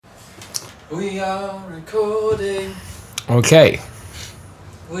We are recording. Okay.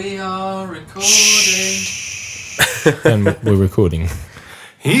 We are recording. And we're recording.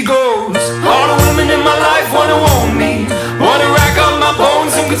 He goes, all the women in my life wanna want me, wanna rack up my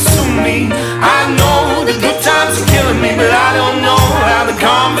bones and consume me. I know the good times are killing me, but I don't know how the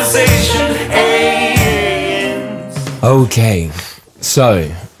conversation ends. Okay. So,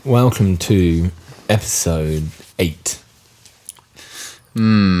 welcome to episode 8.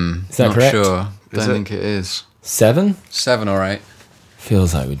 Is that Not correct? sure. Is Don't it? think it is. 7? 7 or 8.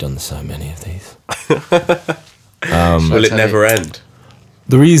 Feels like we've done so many of these. Will it never end?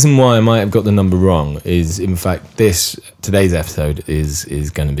 The reason why I might have got the number wrong is, in fact, today's episode is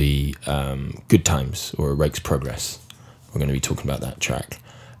going to be Good Times, or A Rake's Progress. We're going to be talking about that track.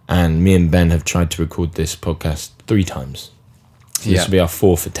 And me and Ben have tried to record this podcast 3 times. So this will be our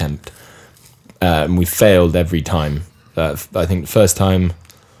 4th attempt. And we failed every time. I think the first time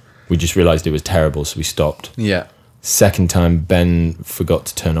we just realised it was terrible, so we stopped. Yeah. Second time, Ben forgot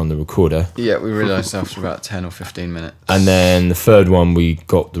to turn on the recorder. Yeah, we realised after about 10 or 15 minutes. And then the third one, we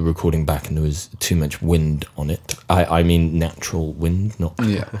got the recording back and there was too much wind on it. I mean natural wind, not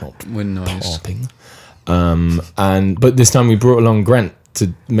wind noise. popping. But this time we brought along Grant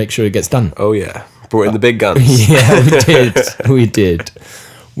to make sure it gets done. Oh yeah, brought in the big guns. Yeah, we did.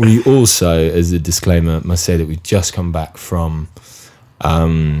 We also, as a disclaimer, must say that we've just come back from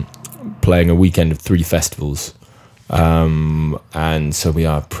playing a weekend of 3 festivals. And so we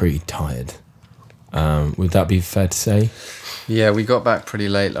are pretty tired. Would that be fair to say? Yeah, we got back pretty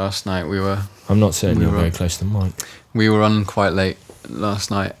late last night. I'm not certain you're very close to the mic. We were on quite late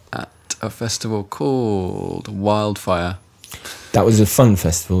last night at a festival called Wildfire. That was a fun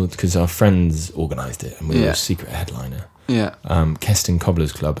festival because our friends organised it and we were Yeah. a secret headliner. Yeah. Keston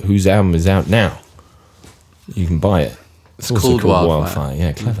Cobblers Club, whose album is out now. You can buy it. It's called Wildfire.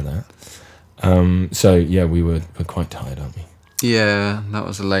 Yeah, clever that. So yeah, we're quite tired, aren't we? Yeah, that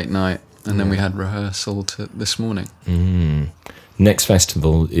was a late night. And then we had rehearsal this morning. Next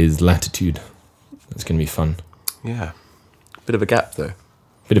festival is Latitude. That's going to be fun. Yeah, bit of a gap though.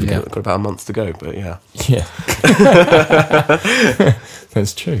 Bit of a Got gap. about a month to go, but yeah. Yeah.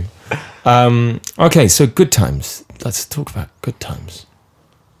 That's true. Okay, so Good Times. Let's talk about good times.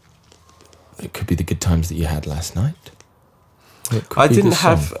 It could be the good times that you had last night. I didn't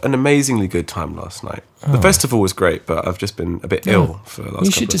have an amazingly good time last night. The festival was great, but I've just been a bit ill for the last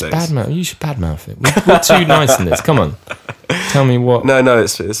You couple should just of days. You should badmouth it. We're too nice in this. Come on, tell me what. No,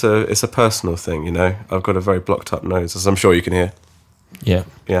 it's a personal thing, you know. I've got a very blocked up nose, as I'm sure you can hear. Yeah.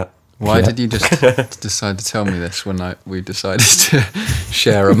 Yeah. Why Yeah. did you just decide to tell me this when we decided to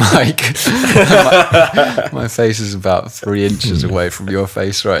share a mic? my face is about 3 inches away from your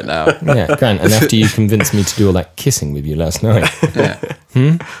face right now. Yeah, Grant. And after you convinced me to do all that kissing with you last night. Yeah.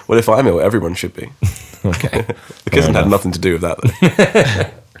 Well, if I'm ill, everyone should be. Okay. The kissing had nothing to do with that,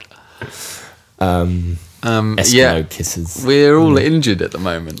 though. Eskimo kisses. We're all injured at the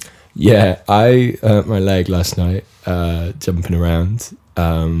moment. Yeah, I hurt my leg last night jumping around.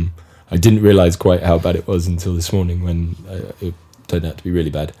 I didn't realise quite how bad it was until this morning when it turned out to be really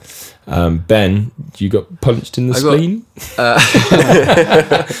bad. Ben, you got punched in the spleen?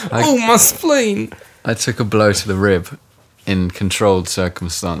 My spleen! I took a blow to the rib in controlled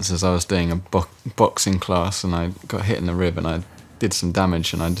circumstances. I was doing a boxing class and I got hit in the rib and I did some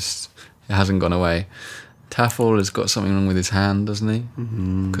damage and it hasn't gone away. Taffel has got something wrong with his hand, doesn't he?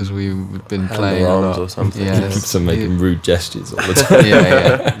 Because we've been playing a arms lot. or something. Yeah, He keeps on making rude gestures all the time.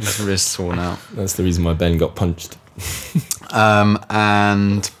 yeah. His wrist's worn out. That's the reason why Ben got punched.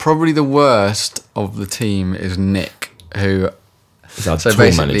 And probably the worst of the team is Nick, who He's our So tour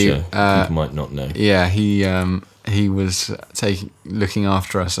basically, manager. People might not know. yeah, he was looking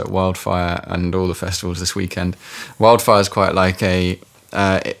after us at Wildfire and all the festivals this weekend. Wildfire is quite like a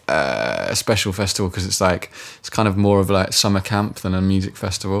special festival because it's kind of more of like summer camp than a music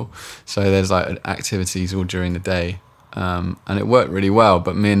festival. So there's like activities all during the day, and it worked really well.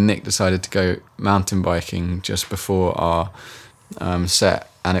 But me and Nick decided to go mountain biking just before our set,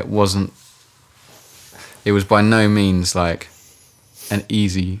 and it was by no means like an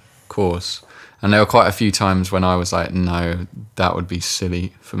easy course. And there were quite a few times when I was like, no, that would be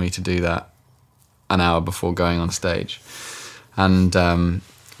silly for me to do that an hour before going on stage. And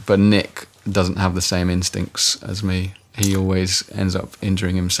but Nick doesn't have the same instincts as me. He always ends up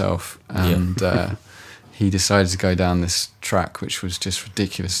injuring himself, and he decided to go down this track which was just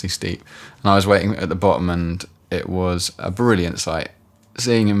ridiculously steep. And I was waiting at the bottom, and it was a brilliant sight.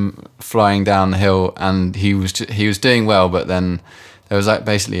 Seeing him flying down the hill, and he was doing well, but then there was like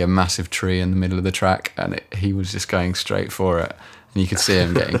basically a massive tree in the middle of the track, and he was just going straight for it. And you could see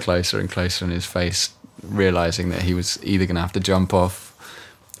him getting closer and closer in his face, realising that he was either going to have to jump off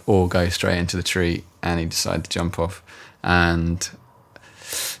or go straight into the tree, and he decided to jump off. And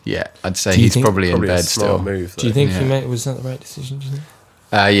yeah, I'd say he's probably in a bed smart still. move, Do you though. think Yeah. was that the right decision? Do you think?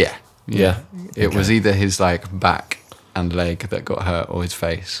 Yeah. It Okay. was either his like back and leg that got hurt or his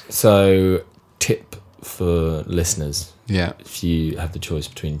face. So, tip for listeners: Yeah, if you have the choice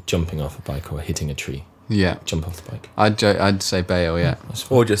between jumping off a bike or hitting a tree, yeah. jump off the bike. I'd say bail. Yeah, That's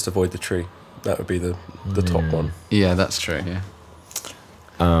fine. Or just avoid the tree. That would be the top one. yeah, that's true. Yeah,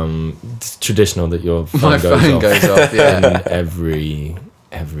 It's traditional that your phone my goes phone off. goes off. Yeah, in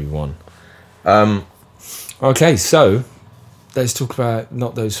every one. Okay, so let's talk about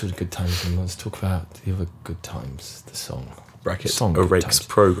not those sort of good times anymore. Let's talk about the other good times. The song. Bracket, Song a good rake's times.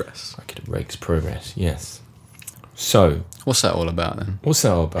 progress. Bracket of Rake's Progress. Yes. So what's that all about then? what's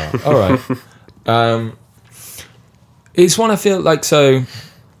that all about? All right. It's one I feel like so.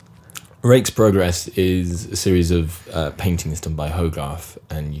 Rake's Progress is a series of paintings done by Hogarth,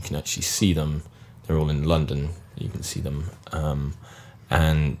 and you can actually see them. They're all in London. You can see them,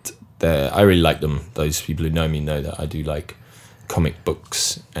 and I really like them. Those people who know me know that I do like comic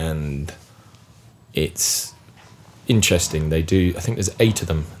books, and it's interesting. They do. I think there's 8 of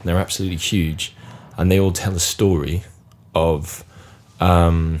them. And they're absolutely huge, and they all tell a story of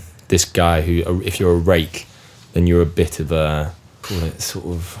this guy who, if you're a rake, then you're a bit of a, call it sort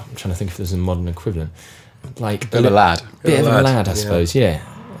of, I'm trying to think if there's a modern equivalent, like Bit of a lad. bit of a lad, I yeah. suppose. Yeah,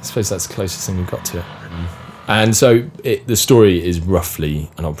 I suppose that's the closest thing we've got to it. And so the story is roughly,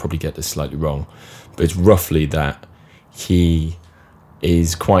 and I'll probably get this slightly wrong, but it's roughly that he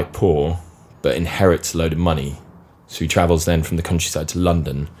is quite poor, but inherits a load of money. So he travels then from the countryside to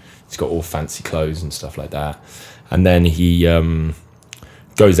London. He's got all fancy clothes and stuff like that. And then he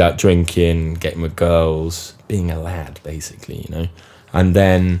goes out drinking, getting with girls, being a lad, basically, you know. And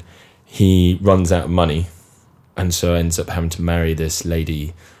then he runs out of money, and so ends up having to marry this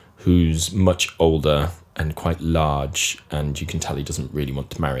lady who's much older and quite large, and you can tell he doesn't really want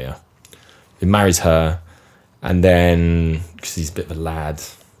to marry her. He marries her, and then, because he's a bit of a lad,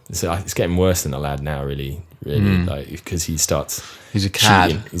 it's getting worse than a lad now, really, like, because he starts... He's a cad.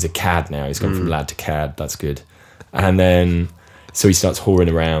 cheating. He's a cad now. He's gone from lad to cad. That's good. And then, so he starts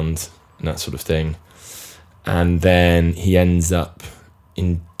whoring around and that sort of thing. And then he ends up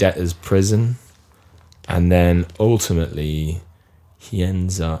in debtor's prison. And then ultimately, he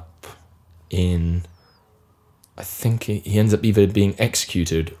ends up in, I think he ends up either being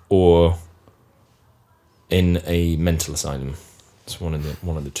executed or in a mental asylum. It's one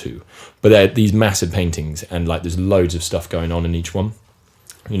of the two. But they're these massive paintings, and like there's loads of stuff going on in each one.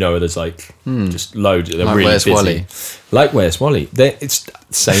 You know, there's like just loads. They're Like really Where's busy. Wally? Like Where's Wally? It's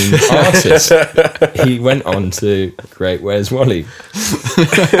the same artist. He went on to create Where's Wally.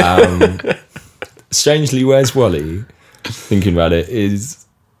 Strangely, Where's Wally, thinking about it, is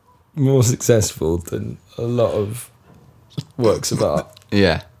more successful than a lot of works of art.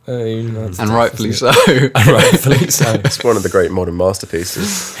 Yeah, I mean, that's and tough, rightfully isn't so. it? Rightfully so. It's one of the great modern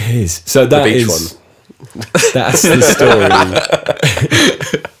masterpieces. It is. So The that beach is- one. That's the story.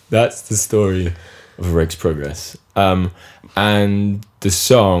 That's the story of Rake's Progress. And the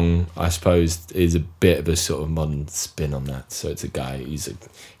song, I suppose, is a bit of a sort of modern spin on that. So it's a guy. He's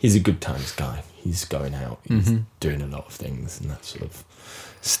a good times guy. He's going out. He's doing a lot of things and that sort of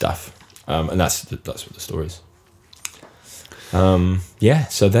stuff. And that's what the story is. Yeah.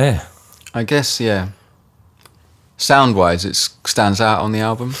 So there. I guess, yeah. Sound-wise, it stands out on the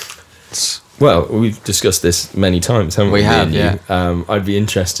album. Well, we've discussed this many times, haven't we? We have, me and you? I'd be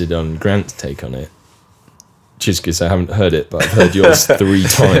interested on Grant's take on it. Just because I haven't heard it, but I've heard yours 3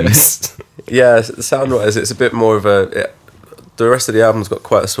 times. Yeah, sound-wise, it's a bit more of a... the rest of the album's got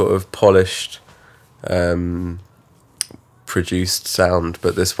quite a sort of polished, produced sound,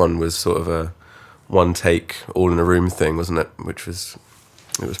 but this one was sort of a one-take, all-in-a-room thing, wasn't it? It was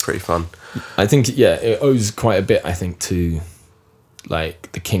pretty fun. I think, yeah, it owes quite a bit, I think, to,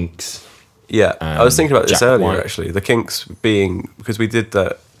 like, the Kinks. Yeah, I was thinking about this Jack earlier, White. actually. The Kinks being... Because we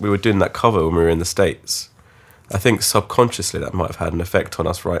were doing that cover when we were in the States. I think subconsciously that might have had an effect on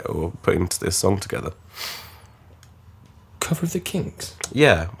us, right, or putting this song together. Cover of the Kinks?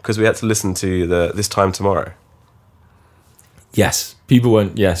 Yeah, because we had to listen to This Time Tomorrow. Yes. People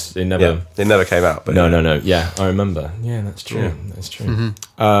weren't... Yes, they never... Yeah, it never came out. But No. Yeah, I remember. Yeah, that's true. Yeah. That's true.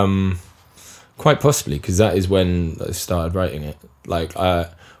 Quite possibly, because that is when I started writing it. Like,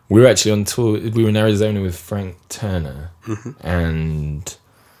 we were actually on tour. We were in Arizona with Frank Turner, and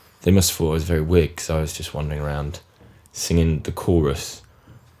they must have thought I was very weird because I was just wandering around singing the chorus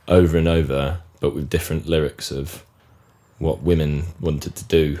over and over, but with different lyrics of what women wanted to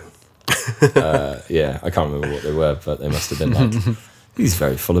do. Yeah, I can't remember what they were, but they must have been like, he's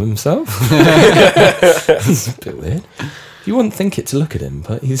very full of himself. It's a bit weird. You wouldn't think it to look at him,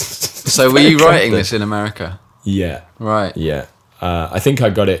 but he's... So were very you writing confident. this in America? Yeah, Right. yeah. I think I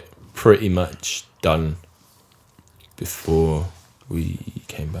got it pretty much done before we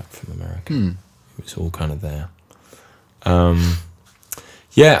came back from America. It was all kind of there.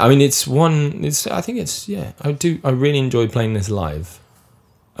 Yeah, I mean, I really enjoy playing this live.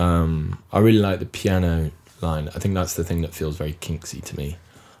 I really like the piano line. I think that's the thing that feels very Kinksy to me.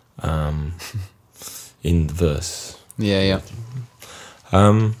 In the verse. Yeah.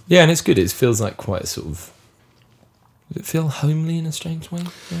 Yeah, and it's good. It feels like quite a sort of... Does it feel homely in a strange way?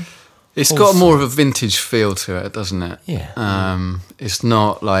 Yeah. It's Wholesome. got more of a vintage feel to it, doesn't it? Yeah. It's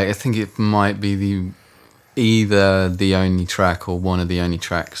not like, I think it might be either the only track or one of the only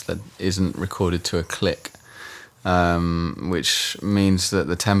tracks that isn't recorded to a click, which means that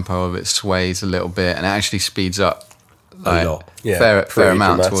the tempo of it sways a little bit and it actually speeds up A lot. Yeah, fair pretty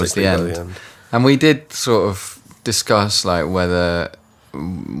amount towards the dramatically by end. And we did sort of discuss like whether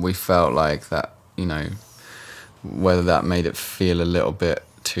we felt like that, you know, whether that made it feel a little bit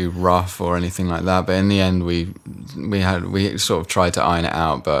too rough or anything like that. But in the end, we sort of tried to iron it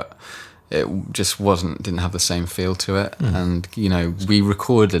out, but it just didn't have the same feel to it. And, you know, we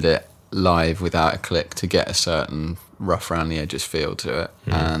recorded it live without a click to get a certain rough around the edges feel to it.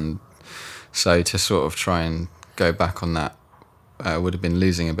 And so to sort of try and go back on that would have been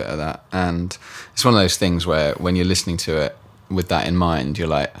losing a bit of that. And it's one of those things where when you're listening to it with that in mind, you're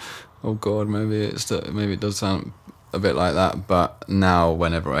like, oh God, maybe it does sound a bit like that. But now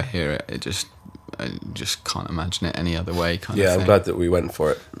whenever I hear it, I just can't imagine it any other way kind of Yeah, thing. I'm glad that we went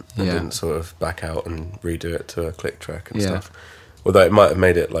for it and Yeah. didn't sort of back out and redo it to a click track and Yeah. stuff. Although it might have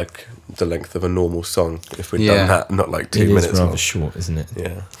made it like the length of a normal song if we'd Yeah. done that, not like 2 It minutes is rather long. short, isn't it?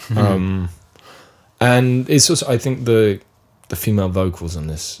 Yeah. And it's also, I think the female vocals on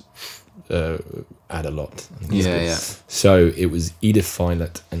this add a lot. Yeah. So it was Edith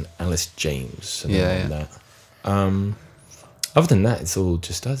Violet and Alice James. So they Yeah, were on that. Other than that, it's all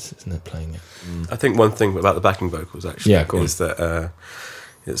just us, isn't it, playing it? I think one thing about the backing vocals actually Yeah, go on. is that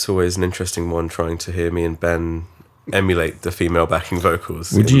it's always an interesting one trying to hear me and Ben emulate the female backing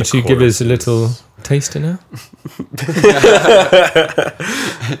vocals. Would in you the two give us a choruses. little taster now?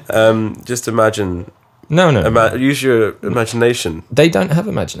 Just imagine, No. use your imagination. They don't have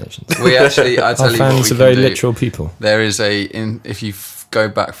imaginations. We actually, I tell Our you what we fans are can very do. literal people. There is if you go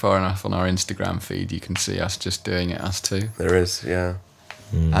back far enough on our Instagram feed, you can see us just doing it, us two. There is, yeah.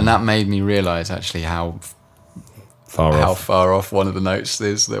 And that made me realise actually how Far off. far off one of the notes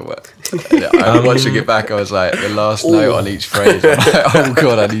is that I'm watching it back. I was like, the last note on each phrase. I'm like, oh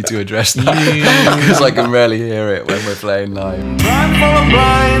God, I need to address that because I can rarely hear it when we're playing live.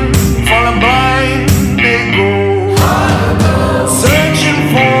 Blind, full of blind, they go. Searching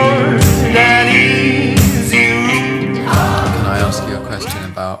for that easy route. Can I ask you a question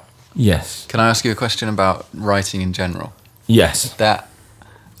about? Yes. Can I ask you a question about writing in general? Yes. That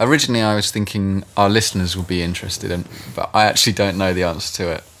originally I was thinking our listeners would be interested in, but I actually don't know the answer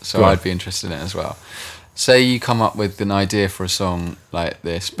to it, so Go on. I'd be interested in it as well. Say you come up with an idea for a song like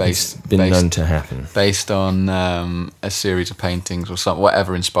this, It's been known to happen. based on a series of paintings or something,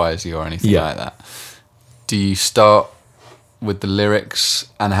 whatever inspires you or anything Yeah. like that. Do you start with the lyrics,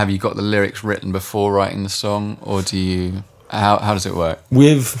 and have you got the lyrics written before writing the song, or do you? How does it work?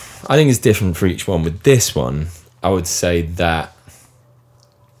 I think it's different for each one. With this one, I would say that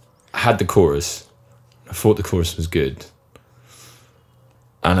I had the chorus. I thought the chorus was good.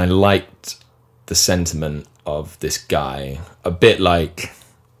 And I liked the sentiment of this guy. A bit like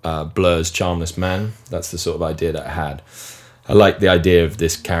Blur's Charmless Man. That's the sort of idea that I had. I like the idea of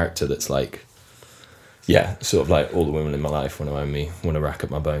this character that's like, yeah, sort of like all the women in my life want to own me, want to rack up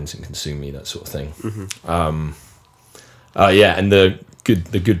my bones and consume me, that sort of thing. Yeah, and the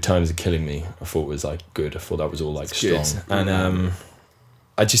good times are killing me. I thought was like good. I thought that was all like strong, good. and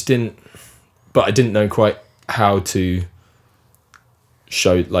I just didn't. But I didn't know quite how to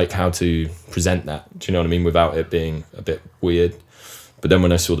show, like how to present that. Do you know what I mean? Without it being a bit weird. But then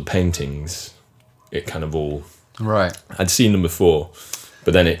when I saw the paintings, it kind of all. Right. I'd seen them before,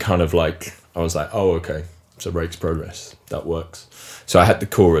 but then it kind of like I was like, oh okay, so Rake's Progress, that works. So I had the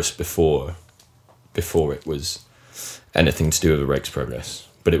chorus before it was anything to do with a Rake's Progress,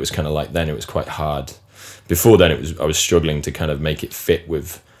 but it was kind of like then it was quite hard. Before then I was struggling to kind of make it fit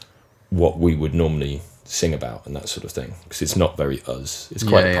with what we would normally sing about and that sort of thing, because it's not very us. It's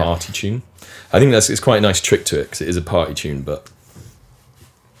quite a party tune. I think it's quite a nice trick to it because it is a party tune, but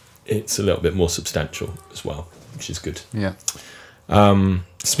it's a little bit more substantial as well. which is good. Yeah.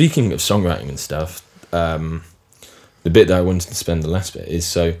 Speaking of songwriting and stuff, the bit that I wanted to spend the last bit is,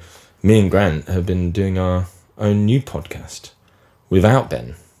 so me and Grant have been doing our own new podcast without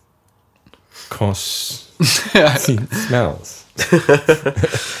Ben. 'Cause he smells.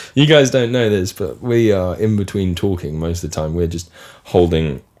 You guys don't know this, but we are in between talking most of the time. We're just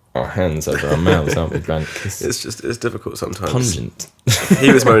holding our hands over our mouths, aren't we, Grant? 'Cause It's difficult sometimes. pungent.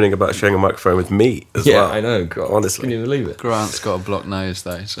 He was moaning about sharing a microphone with me as Yeah, well. I know. God, honestly. can you believe it? Grant's got a blocked nose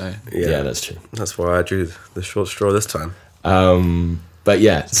though, so Yeah, that's true. That's why I drew the short straw this time. But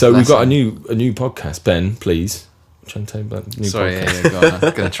yeah, so we've got a Blessing. new podcast. Ben, please. I'm trying to tell you about the new sorry. podcast. Yeah, go on.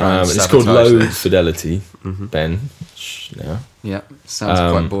 I'm gonna try and It's called sabotage Low this. Fidelity. Ben, now. Yeah, sounds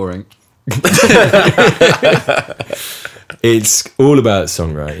quite boring. It's all about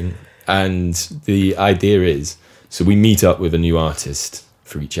songwriting, and the idea is, so we meet up with a new artist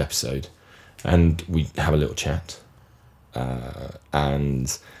for each episode, and we have a little chat,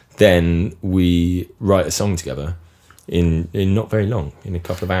 and then we write a song together in not very long, in a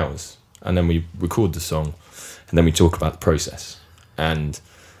couple of hours, and then we record the song, and then we talk about the process. And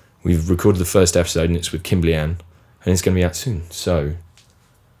we've recorded the first episode, and it's with Kimberly Ann, and it's going to be out soon. So,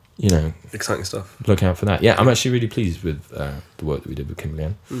 you know, Exciting stuff. look out for that. Yeah, I'm actually really pleased with the work that we did with Kimberly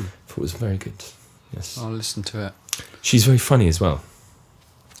Ann. Thought it was very good. Yes, I'll listen to it. she's very funny as well.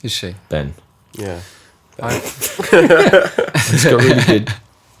 Is she? Ben, Yeah. he's got really good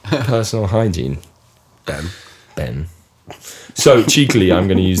personal hygiene. Ben. So cheekily, I'm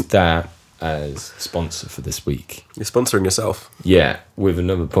going to use that as sponsor for this week. You're sponsoring yourself. Yeah, with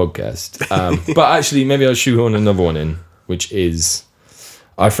another podcast. But actually, maybe I'll shoehorn another one in, which is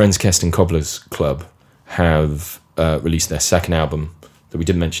our friends Keston Cobblers Club have released their second album that we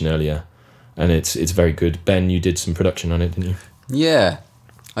did mention earlier, and it's very good. Ben, you did some production on it, didn't you? Yeah,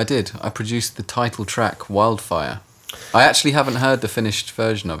 I did. I produced the title track, Wildfire. I actually haven't heard the finished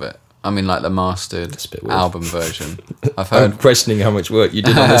version of it. I mean, like the mastered That's a bit weird. album version. I've I'm heard questioning how much work you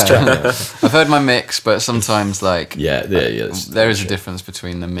did on this track now. I've heard my mix, but sometimes like Yeah. there is a difference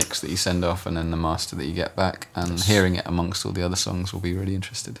between the mix that you send off and then the master that you get back, and hearing it amongst all the other songs will be really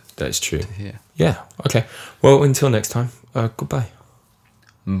interested That's true. to hear. Yeah, okay. Well, until next time, goodbye.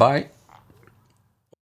 Bye.